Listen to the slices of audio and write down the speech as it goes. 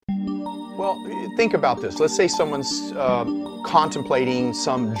Well, think about this. Let's say someone's contemplating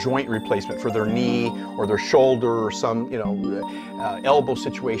some joint replacement for their knee or their shoulder or some, elbow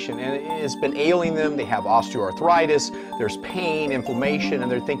situation, and it has been ailing them. They have osteoarthritis, there's pain, inflammation,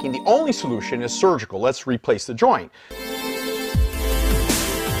 and they're thinking the only solution is surgical. Let's replace the joint.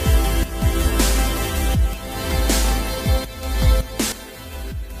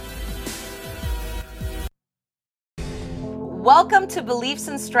 Welcome to Beliefs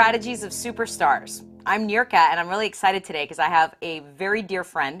and Strategies of Superstars. I'm Nirka, and I'm really excited today because I have a very dear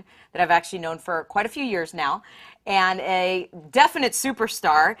friend that I've actually known for quite a few years now, and a definite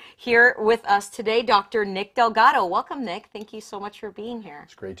superstar here with us today, Dr. Nick Delgado. Welcome, Nick. Thank you so much for being here.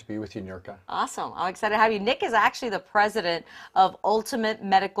 It's great to be with you, Nirka. Awesome. I'm excited to have you. Nick is actually the president of Ultimate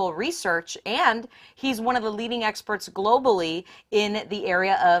Medical Research, and he's one of the leading experts globally in the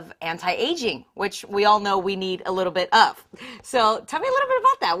area of anti-aging, which we all know we need a little bit of. So tell me a little bit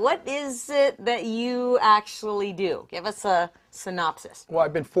about that. What is it that you actually do? Give us a synopsis. Well,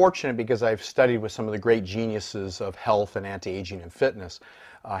 I've been fortunate because I've studied with some of the great geniuses of health and anti-aging and fitness.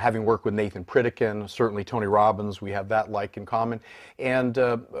 Having worked with Nathan Pritikin, certainly Tony Robbins, we have that like in common, and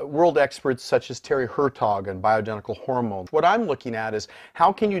world experts such as Terry Hertog and bioidentical hormones. What I'm looking at is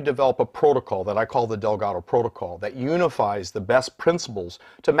how can you develop a protocol that I call the Delgado Protocol that unifies the best principles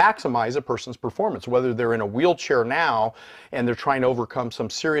to maximize a person's performance, whether they're in a wheelchair now and they're trying to overcome some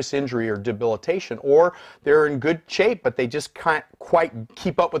serious injury or debilitation, or they're in good shape but they just can't quite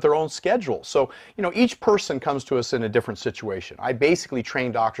keep up with their own schedule. So, each person comes to us in a different situation. I basically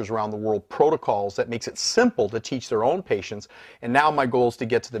train doctors around the world protocols that makes it simple to teach their own patients, and now my goal is to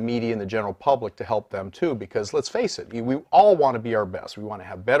get to the media and the general public to help them too, because let's face it, we all want to be our best. We want to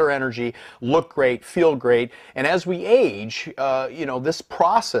have better energy, look great, feel great, and as we age, this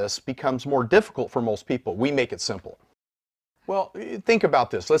process becomes more difficult for most people. We make it simple. Well, think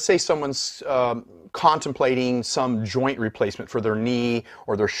about this. Let's say someone's contemplating some joint replacement for their knee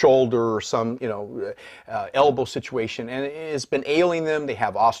or their shoulder or some, elbow situation, and it has been ailing them. They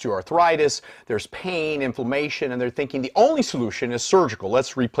have osteoarthritis, there's pain, inflammation, and they're thinking the only solution is surgical.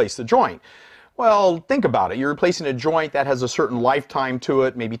 Let's replace the joint. Well, think about it. You're replacing a joint that has a certain lifetime to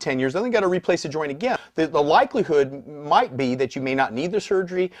it, maybe 10 years, then you got to replace the joint again. The likelihood might be that you may not need the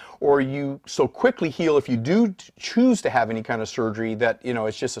surgery, or you so quickly heal if you do choose to have any kind of surgery that,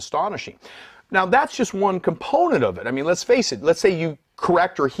 it's just astonishing. Now, that's just one component of it. I mean, let's face it. Let's say you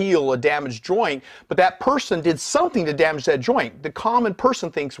correct or heal a damaged joint, but that person did something to damage that joint. The common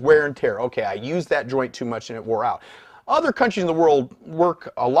person thinks wear and tear. Okay, I used that joint too much and it wore out. Other countries in the world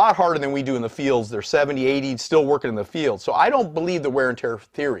work a lot harder than we do in the fields. They're 70, 80, still working in the field. So I don't believe the wear and tear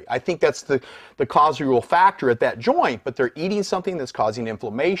theory. I think that's the causal factor at that joint, but they're eating something that's causing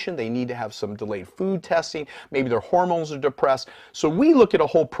inflammation. They need to have some delayed food testing. Maybe their hormones are depressed. So we look at a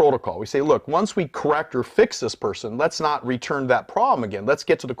whole protocol. We say, look, once we correct or fix this person, let's not return that problem again. Let's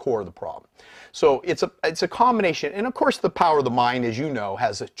get to the core of the problem. So it's a combination. And of course, the power of the mind, as you know,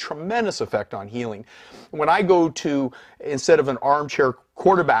 has a tremendous effect on healing. When I go to, instead of an armchair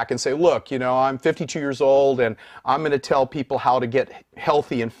quarterback and say, look, I'm 52 years old and I'm going to tell people how to get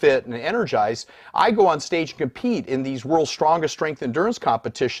healthy and fit and energized, I go on stage and compete in these world's strongest strength endurance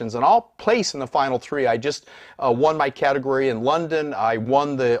competitions, and I'll place in the final three. I just won my category in London. I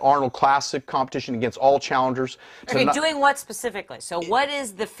won the Arnold Classic competition against all challengers. Okay, doing what specifically? So what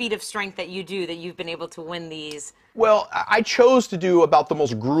is the feat of strength that you do that you've been able to win these? Well, I chose to do about the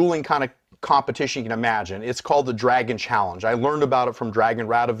most grueling kind of competition you can imagine. It's called the Dragon Challenge. I learned about it from Dragan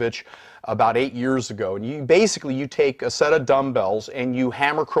Radovich about 8 years ago. And you take a set of dumbbells and you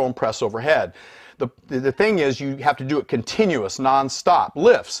hammer curl press overhead. The thing is, you have to do it continuous, non-stop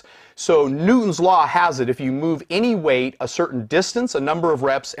lifts. So Newton's law has it, if you move any weight a certain distance, a number of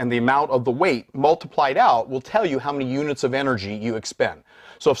reps, and the amount of the weight multiplied out will tell you how many units of energy you expend.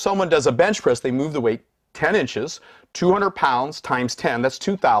 So if someone does a bench press, they move the weight 10 inches, 200 pounds times 10, that's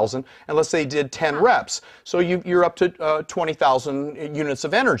 2,000, and let's say did 10 reps. So you're up to 20,000 units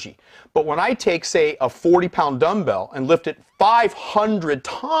of energy. But when I take, say, a 40-pound dumbbell and lift it 500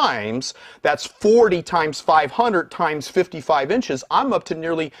 times, that's 40 times 500 times 55 inches, I'm up to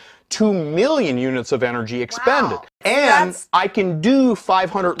nearly 2 million units of energy expended. Wow. And I can do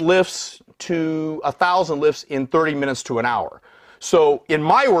 500 lifts to 1,000 lifts in 30 minutes to an hour. So in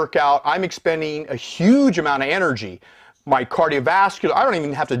my workout, I'm expending a huge amount of energy. My cardiovascular, I don't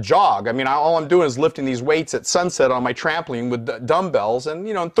even have to jog. I mean, all I'm doing is lifting these weights at sunset on my trampoline with dumbbells. And,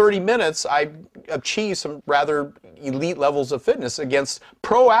 in 30 minutes, I achieve some rather elite levels of fitness against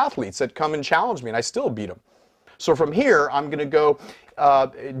pro athletes that come and challenge me, and I still beat them. So from here, I'm going to go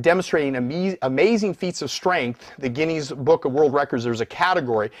demonstrating amazing feats of strength. The Guinness Book of World Records, there's a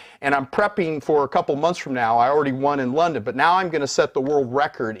category, and I'm prepping for a couple months from now. I already won in London, but now I'm going to set the world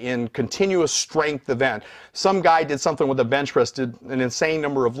record in continuous strength event. Some guy did something with a bench press, did an insane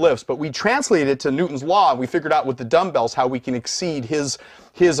number of lifts, but we translated it to Newton's law, and we figured out with the dumbbells how we can exceed his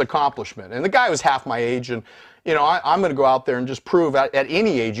accomplishment. And the guy was half my age, and you know, I'm going to go out there and just prove at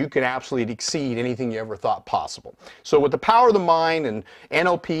any age you can absolutely exceed anything you ever thought possible. So with the power of the mind and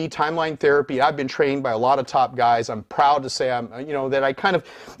NLP, timeline therapy, I've been trained by a lot of top guys. I'm proud to say that I kind of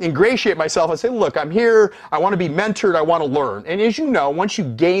ingratiate myself and say, look, I'm here. I want to be mentored. I want to learn. And as you know, once you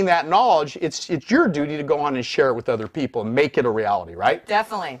gain that knowledge, it's your duty to go on and share it with other people and make it a reality, right?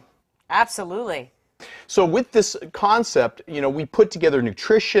 Definitely. Absolutely. So with this concept, you know, we put together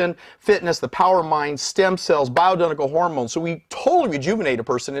nutrition, fitness, the power of mind, stem cells, bioidentical hormones. So we totally rejuvenate a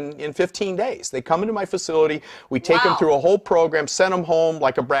person in 15 days. They come into my facility, we take them through a whole program, send them home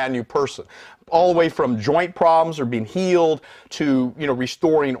like a brand new person. All the way from joint problems or being healed to, you know,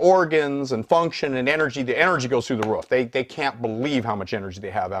 restoring organs and function and energy. The energy goes through the roof. They can't believe how much energy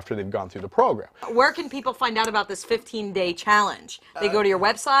they have after they've gone through the program. Where can people find out about this 15-day challenge? They go to your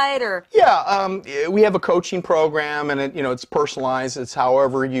website or? Yeah, we have a coaching program, and it's personalized. It's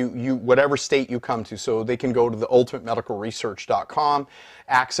however whatever state you come to. So they can go to the ultimatemedicalresearch.com,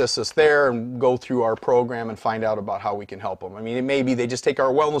 access us there, and go through our program and find out about how we can help them. I mean, it may be they just take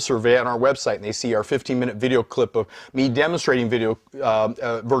our wellness survey on our website and they see our 15-minute video clip of me demonstrating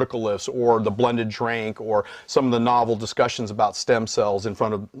vertical lifts, or the blended drink, or some of the novel discussions about stem cells in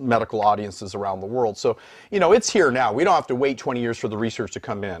front of medical audiences around the world. So, you know, it's here now. We don't have to wait 20 years for the research to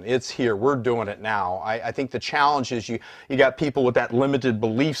come in. It's here. We're doing it now. I think the challenge is you got people with that limited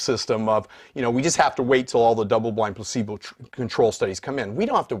belief system of, you know, we just have to wait till all the double-blind placebo control studies come in. We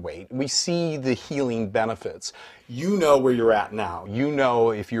don't have to wait. We see the healing benefits. You know where you're at now. You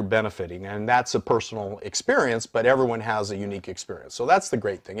know if you're benefiting, and that's a personal experience, but everyone has a unique experience. So that's the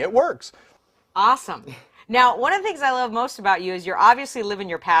great thing. It works. Awesome. Now, one of the things I love most about you is you're obviously living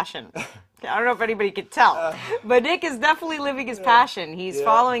your passion. I don't know if anybody could tell, but Nick is definitely living his passion. He's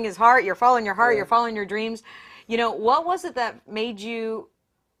following his heart. You're following your heart. You're following your dreams. You know, what was it that made you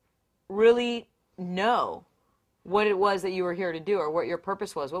really know what it was that you were here to do, or what your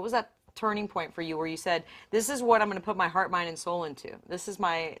purpose was? What was that turning point for you where you said, this is what I'm going to put my heart, mind, and soul into? This is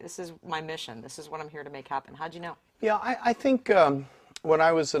my mission. This is what I'm here to make happen. How'd you know? Yeah, I think when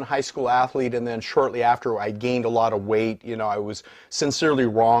I was a high school athlete, and then shortly after I gained a lot of weight, you know, I was sincerely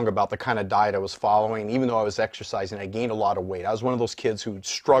wrong about the kind of diet I was following. Even though I was exercising, I gained a lot of weight. I was one of those kids who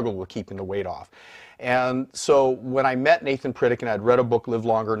struggled with keeping the weight off. And so when I met Nathan Pritikin, I'd read a book, Live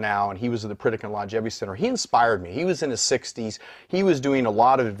Longer Now, and he was at the Pritikin Longevity Center. He inspired me. He was in his 60s. He was doing a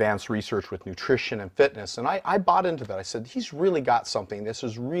lot of advanced research with nutrition and fitness, and I bought into that. I said, he's really got something. This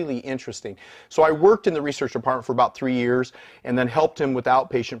is really interesting. So I worked in the research department for about 3 years, and then helped him with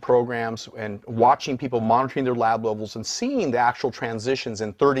outpatient programs and watching people, monitoring their lab levels and seeing the actual transitions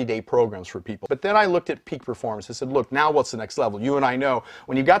in 30-day programs for people. But then I looked at peak performance. I said, look, now what's the next level? You and I know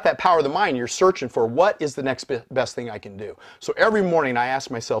when you got that power of the mind, you're searching for what is the next best thing I can do. So every morning I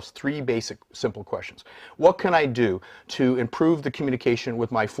ask myself 3 basic, simple questions. What can I do to improve the communication with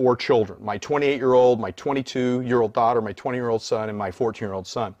my 4 children? My 28-year-old, my 22-year-old daughter, my 20-year-old son, and my 14-year-old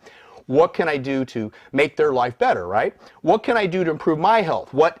son. What can I do to make their life better, right? What can I do to improve my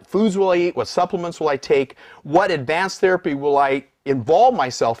health? What foods will I eat? What supplements will I take? What advanced therapy will I involve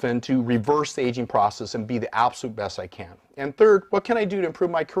myself in to reverse the aging process and be the absolute best I can? And third, what can I do to improve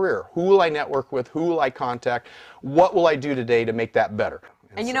my career? Who will I network with? Who will I contact? What will I do today to make that better?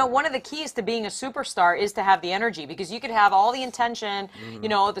 And you know, one of the keys to being a superstar is to have the energy, because you could have all the intention, you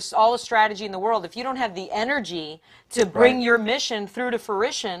know, all the strategy in the world. If you don't have the energy to bring your mission through to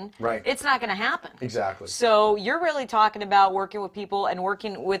fruition, it's not going to happen. Exactly. So you're really talking about working with people and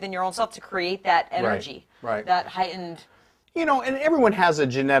working within your own self to create that energy, that heightened. You know, and everyone has a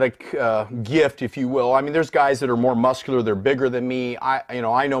genetic gift, if you will. I mean, there's guys that are more muscular, they're bigger than me. I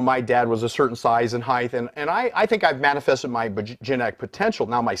know my dad was a certain size and height, and I think I've manifested my genetic potential.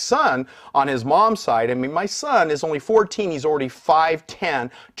 Now, my son, on his mom's side, I mean, my son is only 14. He's already 5'10",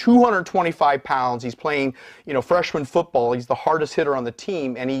 225 pounds. He's playing, you know, freshman football. He's the hardest hitter on the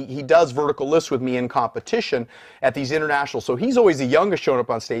team, and he does vertical lifts with me in competition at these internationals. So he's always the youngest showing up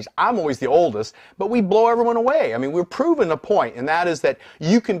on stage. I'm always the oldest, but we blow everyone away. I mean, we're proven point, and that is that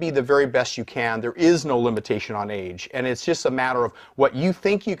you can be the very best you can. There is no limitation on age, and it's just a matter of what you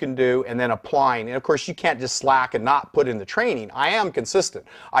think you can do and then applying. And of course, you can't just slack and not put in the training. I am consistent.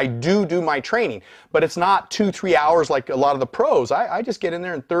 I do my training, but it's not 2-3 hours like a lot of the pros. I just get in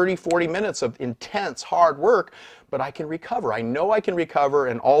there in 30-40 minutes of intense hard work, but I can recover. I know I can recover,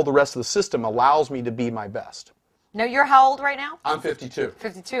 and all the rest of the system allows me to be my best. No, you're how old right now? I'm 52.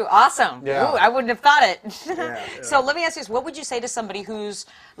 52. Awesome. Yeah. Ooh, I wouldn't have thought it. Yeah. So let me ask you this. What would you say to somebody who's,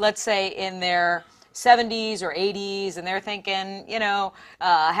 let's say, in their 70s or 80s, and they're thinking,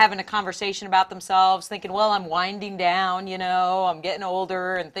 having a conversation about themselves, thinking, well, I'm winding down, I'm getting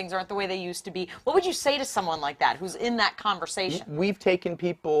older, and things aren't the way they used to be. What would you say to someone like that who's in that conversation? We've taken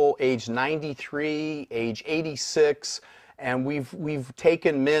people age 93, age 86, and we've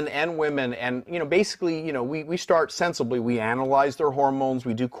taken men and women, and basically, we start sensibly. We analyze their hormones,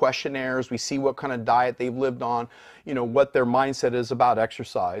 we do questionnaires, we see what kind of diet they've lived on, what their mindset is about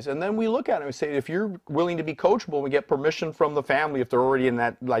exercise, and then we look at it and we say, if you're willing to be coachable, we get permission from the family if they're already in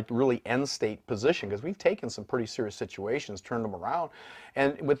that really end state position, because we've taken some pretty serious situations, turned them around,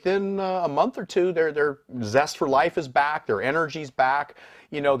 and within a month or two, their zest for life is back, their energy's back.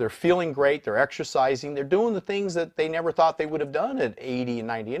 They're feeling great, they're exercising, they're doing the things that they never thought they would have done at 80 and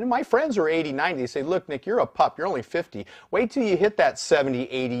 90. And my friends are 80, 90, they say, look, Nick, you're a pup, you're only 50. Wait till you hit that 70,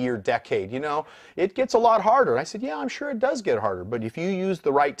 80-year decade, It gets a lot harder. And I said, yeah, I'm sure it does get harder, but if you use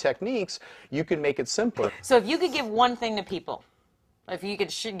the right techniques, you can make it simpler. So if you could give one thing to people, if you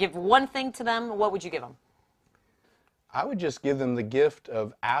could give one thing to them, what would you give them? I would just give them the gift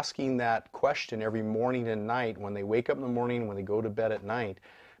of asking that question every morning and night when they wake up in the morning, when they go to bed at night,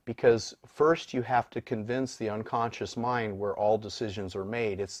 because first you have to convince the unconscious mind where all decisions are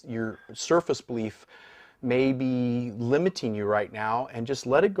made. It's your surface belief may be limiting you right now, and just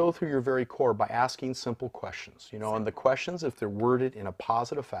let it go through your very core by asking simple questions. And the questions, if they're worded in a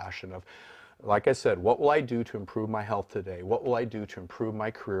positive fashion of, like I said, what will I do to improve my health today? What will I do to improve my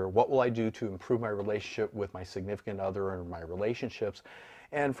career? What will I do to improve my relationship with my significant other and my relationships?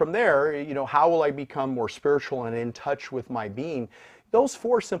 And from there, how will I become more spiritual and in touch with my being? Those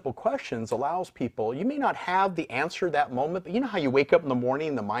 4 simple questions allows people, you may not have the answer that moment, but you know how you wake up in the morning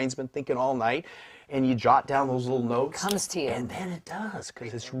and the mind's been thinking all night, and you jot down those little notes? It comes to you. And then it does,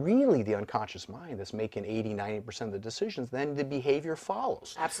 because it's really the unconscious mind that's making 80-90% of the decisions. Then the behavior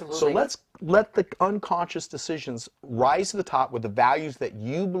follows. Absolutely. So let's let the unconscious decisions rise to the top with the values that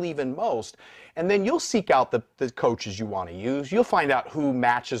you believe in most, and then you'll seek out the coaches you want to use. You'll find out who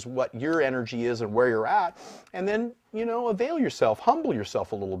matches what your energy is and where you're at, and then avail yourself, humble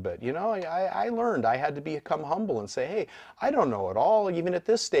yourself a little bit. I learned I had to become humble and say, hey, I don't know it all. Even at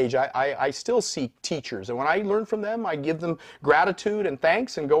this stage, I still seek teachers. And when I learn from them, I give them gratitude and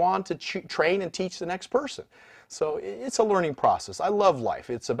thanks and go on to train and teach the next person. So it's a learning process. I love life.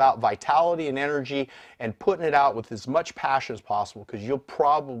 It's about vitality and energy and putting it out with as much passion as possible, because you'll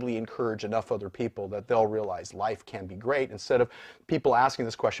probably encourage enough other people that they'll realize life can be great, instead of people asking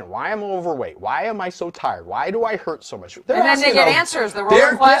this question, why am I overweight? Why am I so tired? Why do I hurt so much? And then they get answers, the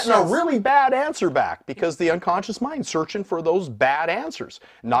wrong questions. They're getting a really bad answer back, because the unconscious mind's searching for those bad answers,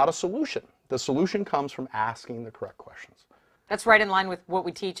 not a solution. The solution comes from asking the correct questions. That's right in line with what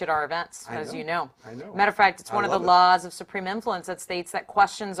we teach at our events, as you know. I know. Matter of fact, it's one of the laws of supreme influence that states that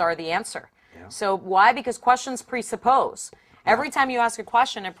questions are the answer. Yeah. So why? Because questions presuppose. Every time you ask a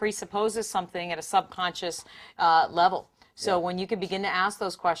question, it presupposes something at a subconscious level. So when you can begin to ask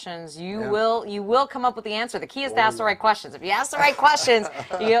those questions, you will come up with the answer. The key is to ask the right questions. If you ask the right questions,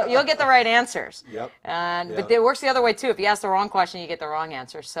 you'll get the right answers. Yep. But it works the other way too. If you ask the wrong question, you get the wrong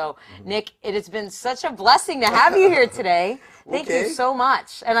answer. So Nick, it has been such a blessing to have you here today. Thank you so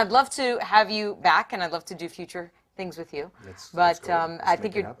much. And I'd love to have you back, and I'd love to do future things with you. That's I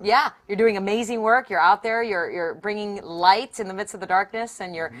think you're doing amazing work. You're out there, you're bringing light in the midst of the darkness,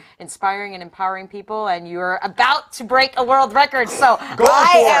 and you're inspiring and empowering people, and you're about to break a world record. So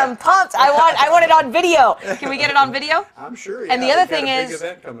I am pumped. I want it on video. Can we get it on video? I'm sure. And the other thing is, big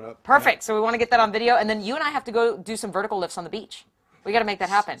event coming up. Perfect. So we want to get that on video, and then you and I have to go do some vertical lifts on the beach. We got to make that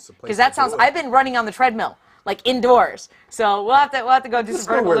happen, because that sounds. I've been running on the treadmill, like indoors. So we'll have to go do some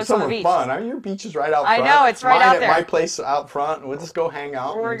vertical lifts on the beach. Fun. I mean, your beach is right out front. I know, it's right out there. My place out front, and we'll just go hang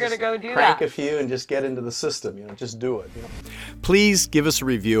out. We're going to go do crank that. a few and just get into the system. Just do it. Please give us a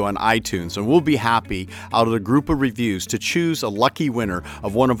review on iTunes, and we'll be happy out of the group of reviews to choose a lucky winner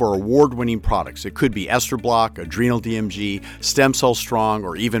of one of our award-winning products. It could be Ester Block, Adrenal DMG, Stem Cell Strong,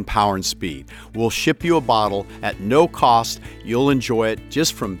 or even Power and Speed. We'll ship you a bottle at no cost. You'll enjoy it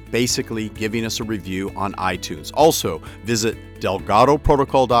just from basically giving us a review on iTunes. iTunes. Also, visit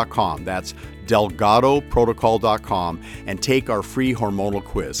DelgadoProtocol.com. That's DelgadoProtocol.com and take our free hormonal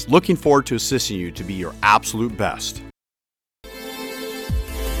quiz. Looking forward to assisting you to be your absolute best.